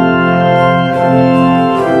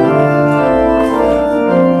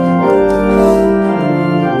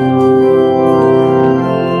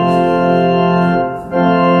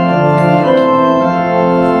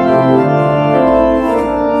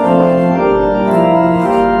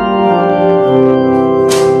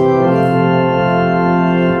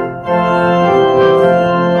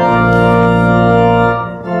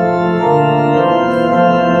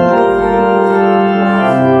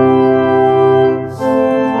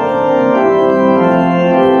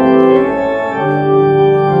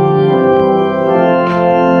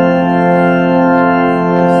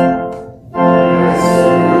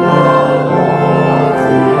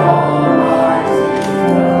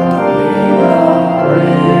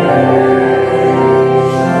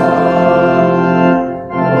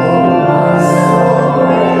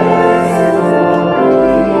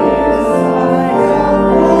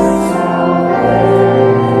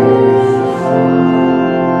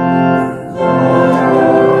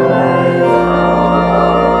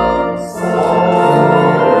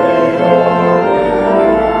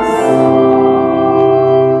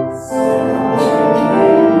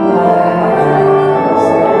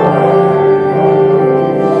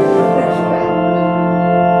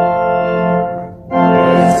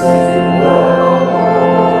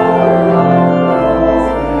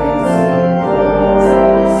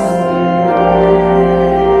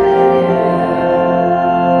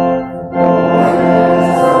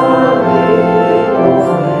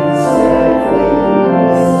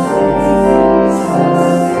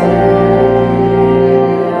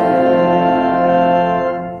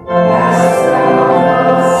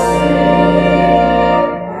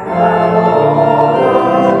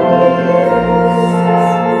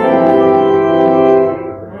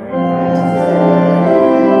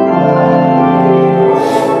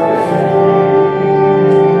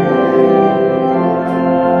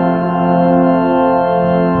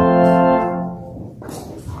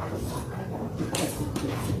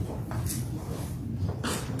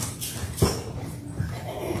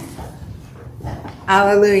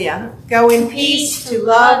 Hallelujah. Go in peace to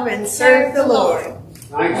love and serve the Lord.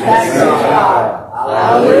 Thanks be to God.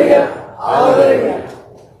 Hallelujah. Hallelujah.